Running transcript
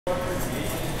All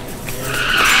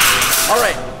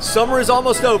right, summer is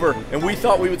almost over, and we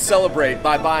thought we would celebrate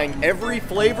by buying every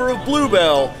flavor of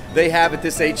Bluebell they have at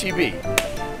this HEB.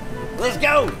 Let's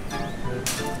go!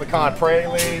 Pecan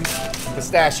praline,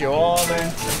 pistachio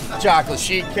almond, chocolate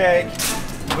sheet cake,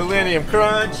 Millennium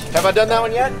Crunch. Have I done that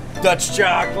one yet? Dutch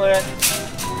chocolate.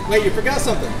 Wait, you forgot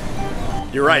something.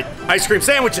 You're right, ice cream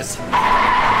sandwiches.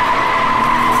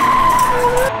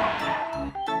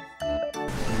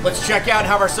 Let's check out and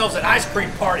have ourselves an ice cream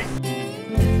party.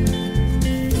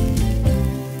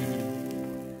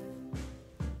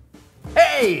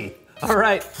 Hey! All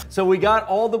right, so we got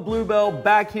all the Bluebell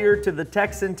back here to the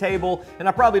Texan table, and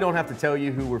I probably don't have to tell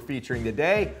you who we're featuring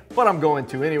today, but I'm going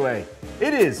to anyway.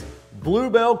 It is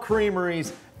Bluebell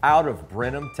Creameries out of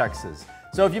Brenham, Texas.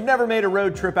 So if you've never made a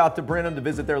road trip out to Brenham to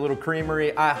visit their little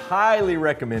creamery, I highly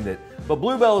recommend it. But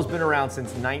Bluebell has been around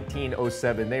since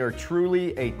 1907. They are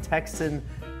truly a Texan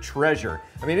treasure.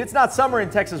 I mean, it's not summer in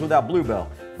Texas without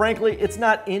Bluebell. Frankly, it's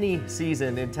not any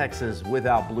season in Texas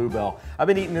without Bluebell. I've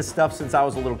been eating this stuff since I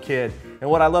was a little kid, and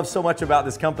what I love so much about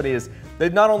this company is they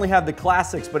not only have the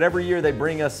classics, but every year they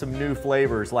bring us some new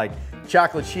flavors like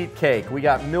chocolate sheet cake, we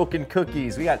got milk and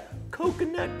cookies, we got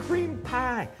coconut cream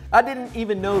pie. I didn't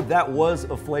even know that was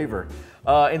a flavor.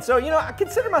 And so, you know, I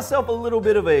consider myself a little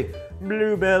bit of a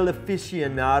Bluebell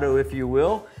aficionado, if you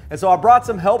will. And so I brought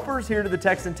some helpers here to the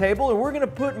Texan table, and we're gonna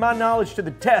put my knowledge to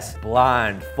the test,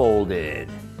 blindfolded.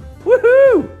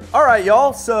 Woohoo! All right,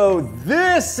 y'all, so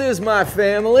this is my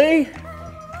family.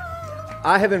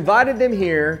 I have invited them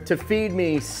here to feed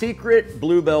me secret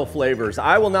Bluebell flavors.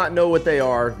 I will not know what they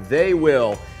are, they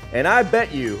will. And I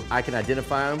bet you I can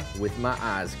identify them with my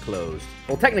eyes closed.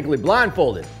 Well, technically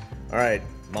blindfolded. All right,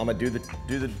 Mama, do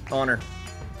the honor.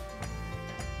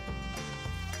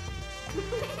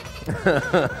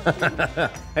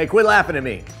 Hey, quit laughing at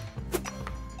me.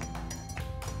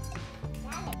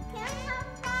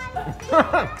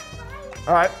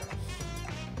 All right.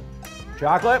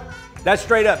 Chocolate? That's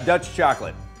straight up Dutch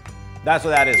chocolate. That's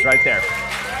what that is right there.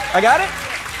 I got it?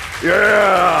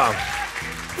 Yeah!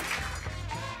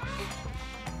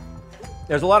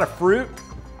 There's a lot of fruit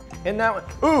in that one.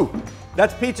 Ooh,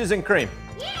 that's peaches and cream.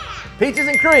 Yeah! Peaches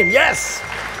and cream, yes!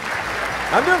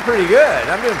 I'm doing pretty good.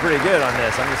 I'm doing pretty good on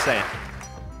this, I'm just saying.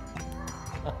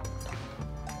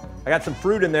 I got some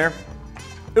fruit in there.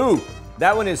 Ooh,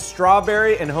 that one is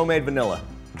strawberry and homemade vanilla.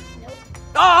 Nope.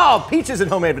 Oh, peaches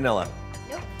and homemade vanilla.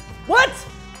 Nope. What?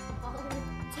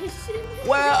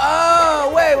 Well,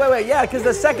 oh, wait. Yeah, because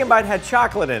the second bite had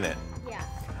chocolate in it. Yeah.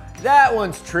 That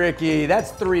one's tricky.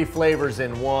 That's 3 flavors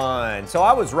in one. So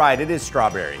I was right, it is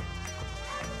strawberry.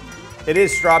 It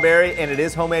is strawberry and it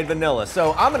is homemade vanilla.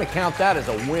 So I'm gonna count that as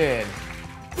a win.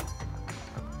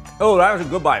 Oh, that was a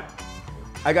good bite.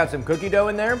 I got some cookie dough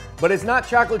in there, but it's not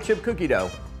chocolate chip cookie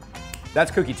dough. That's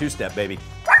cookie two-step, baby.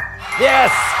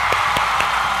 Yes!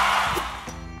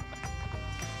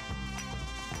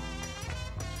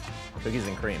 Cookies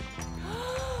and cream.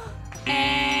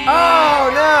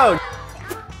 Oh, no!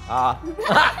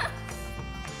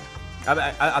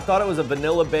 I thought it was a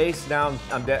vanilla base. Now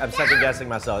I'm second guessing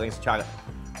myself. I think it's chocolate.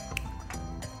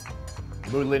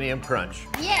 Millennium Crunch.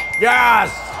 Yes!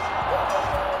 Yes!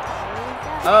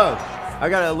 Oh, I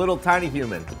got a little tiny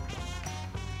human.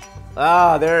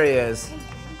 Ah, there he is.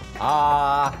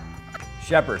 Ah,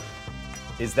 Shepherd,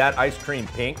 is that ice cream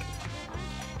pink?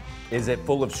 Is it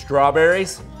full of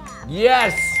strawberries?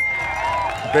 Yes!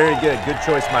 Very good, good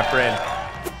choice, my friend.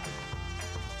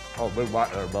 Oh, big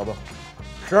bite there, Bubba.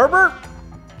 Sherbet?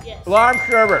 Yes. Lime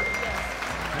sherbet.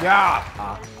 Yes.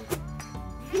 Yeah.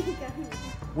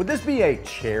 Would this be a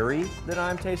cherry that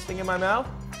I'm tasting in my mouth?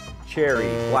 Cherry,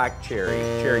 black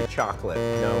cherry chocolate.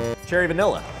 No, cherry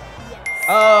vanilla. Yes.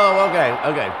 Oh,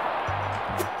 okay.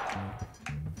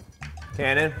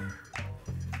 Cannon,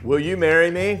 will you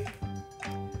marry me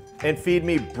and feed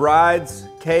me bride's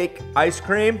cake ice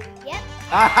cream? Yep.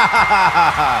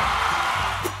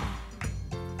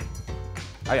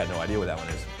 I got no idea what that one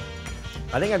is.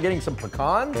 I think I'm getting some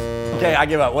pecans. Okay, I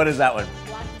give up. What is that one?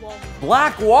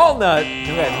 Black walnut.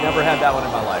 Okay, I've never had that one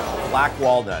in my life. Black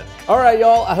walnut. All right,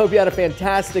 y'all, I hope you had a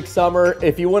fantastic summer.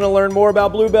 If you want to learn more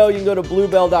about Bluebell, you can go to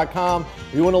bluebell.com.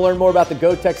 If you want to learn more about the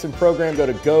Go Texan program, go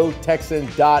to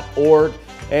gotexan.org.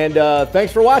 And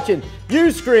thanks for watching.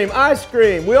 You scream, I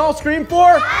scream. We all scream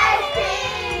for? Ice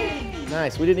cream!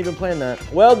 Nice, we didn't even plan that.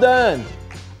 Well done.